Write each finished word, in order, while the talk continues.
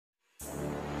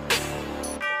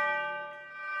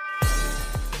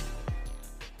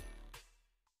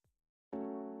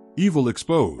Evil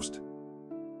exposed.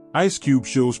 Ice Cube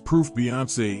shows proof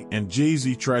Beyonce and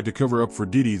Jay-Z tried to cover up for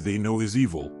Diddy they know is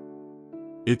evil.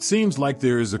 It seems like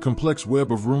there is a complex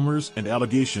web of rumors and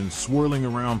allegations swirling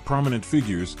around prominent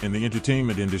figures in the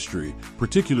entertainment industry,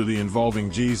 particularly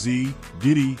involving Jay-Z,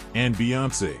 Diddy, and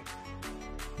Beyonce.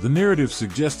 The narrative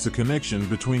suggests a connection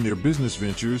between their business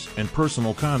ventures and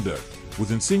personal conduct,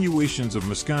 with insinuations of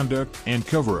misconduct and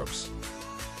cover-ups.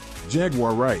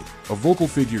 Jaguar Wright, a vocal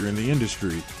figure in the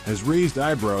industry, has raised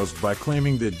eyebrows by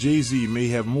claiming that Jay-Z may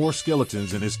have more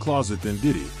skeletons in his closet than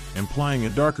Diddy, implying a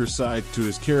darker side to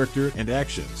his character and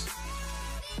actions.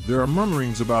 There are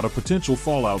murmurings about a potential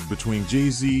fallout between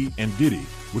Jay-Z and Diddy,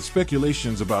 with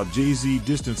speculations about Jay-Z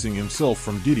distancing himself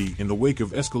from Diddy in the wake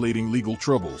of escalating legal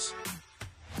troubles.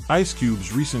 Ice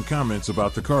Cube's recent comments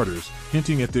about the Carters,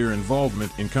 hinting at their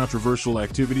involvement in controversial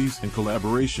activities and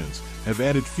collaborations, have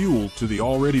added fuel to the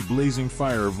already blazing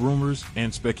fire of rumors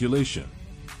and speculation.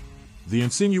 The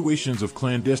insinuations of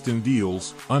clandestine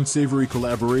deals, unsavory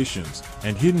collaborations,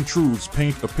 and hidden truths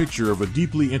paint a picture of a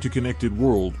deeply interconnected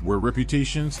world where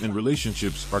reputations and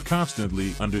relationships are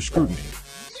constantly under scrutiny.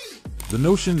 The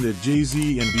notion that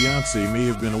Jay-Z and Beyonce may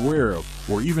have been aware of,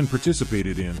 or even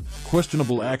participated in,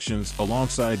 questionable actions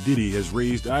alongside Diddy has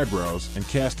raised eyebrows and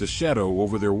cast a shadow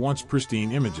over their once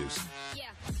pristine images.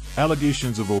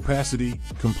 Allegations of opacity,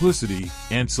 complicity,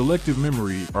 and selective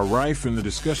memory are rife in the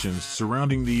discussions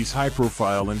surrounding these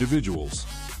high-profile individuals.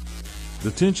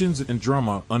 The tensions and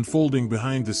drama unfolding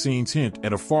behind the scenes hint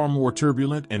at a far more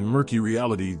turbulent and murky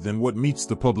reality than what meets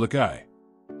the public eye.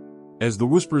 As the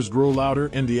whispers grow louder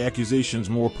and the accusations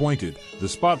more pointed, the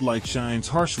spotlight shines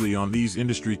harshly on these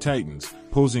industry titans,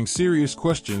 posing serious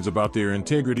questions about their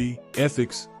integrity,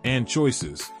 ethics, and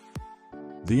choices.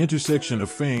 The intersection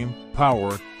of fame,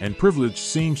 power, and privilege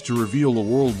seems to reveal a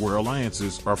world where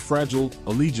alliances are fragile,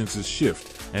 allegiances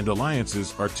shift, and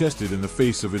alliances are tested in the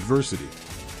face of adversity.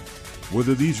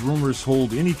 Whether these rumors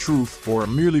hold any truth or are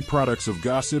merely products of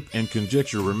gossip and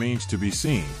conjecture remains to be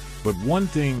seen. But one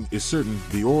thing is certain,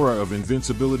 the aura of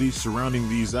invincibility surrounding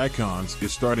these icons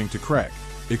is starting to crack,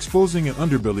 exposing an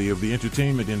underbelly of the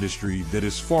entertainment industry that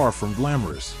is far from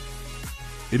glamorous.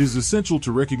 It is essential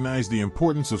to recognize the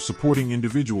importance of supporting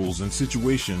individuals in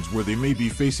situations where they may be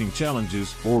facing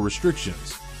challenges or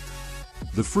restrictions.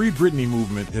 The Free Britney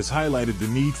movement has highlighted the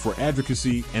need for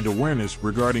advocacy and awareness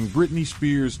regarding Britney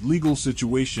Spears' legal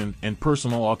situation and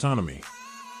personal autonomy.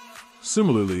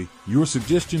 Similarly, your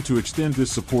suggestion to extend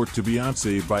this support to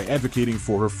Beyonce by advocating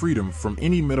for her freedom from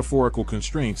any metaphorical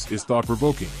constraints is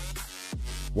thought-provoking.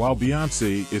 While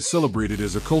Beyonce is celebrated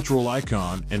as a cultural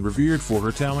icon and revered for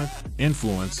her talent,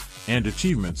 influence, and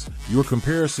achievements, your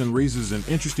comparison raises an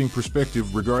interesting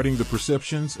perspective regarding the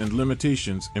perceptions and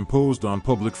limitations imposed on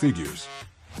public figures.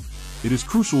 It is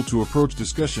crucial to approach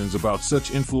discussions about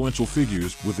such influential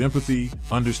figures with empathy,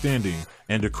 understanding,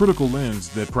 and a critical lens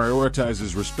that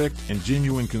prioritizes respect and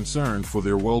genuine concern for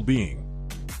their well-being.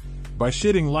 By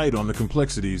shedding light on the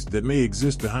complexities that may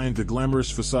exist behind the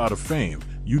glamorous facade of fame,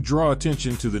 you draw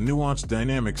attention to the nuanced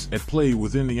dynamics at play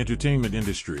within the entertainment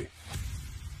industry.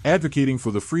 Advocating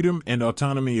for the freedom and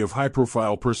autonomy of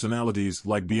high-profile personalities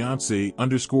like Beyonce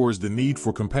underscores the need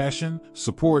for compassion,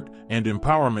 support, and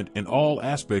empowerment in all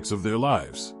aspects of their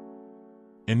lives.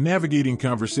 In navigating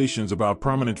conversations about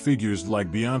prominent figures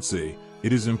like Beyonce,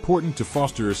 it is important to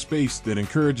foster a space that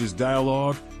encourages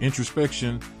dialogue,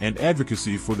 introspection, and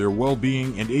advocacy for their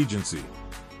well-being and agency.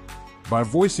 By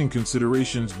voicing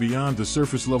considerations beyond the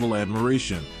surface-level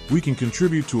admiration, we can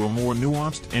contribute to a more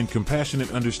nuanced and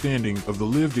compassionate understanding of the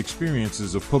lived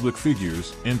experiences of public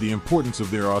figures and the importance of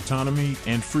their autonomy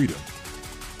and freedom.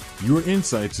 Your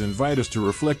insights invite us to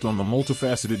reflect on the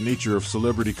multifaceted nature of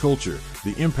celebrity culture,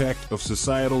 the impact of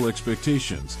societal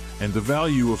expectations, and the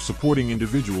value of supporting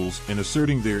individuals in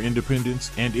asserting their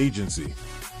independence and agency.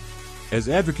 As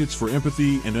advocates for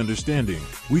empathy and understanding,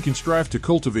 we can strive to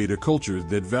cultivate a culture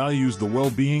that values the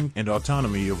well-being and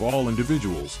autonomy of all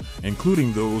individuals,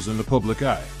 including those in the public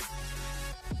eye.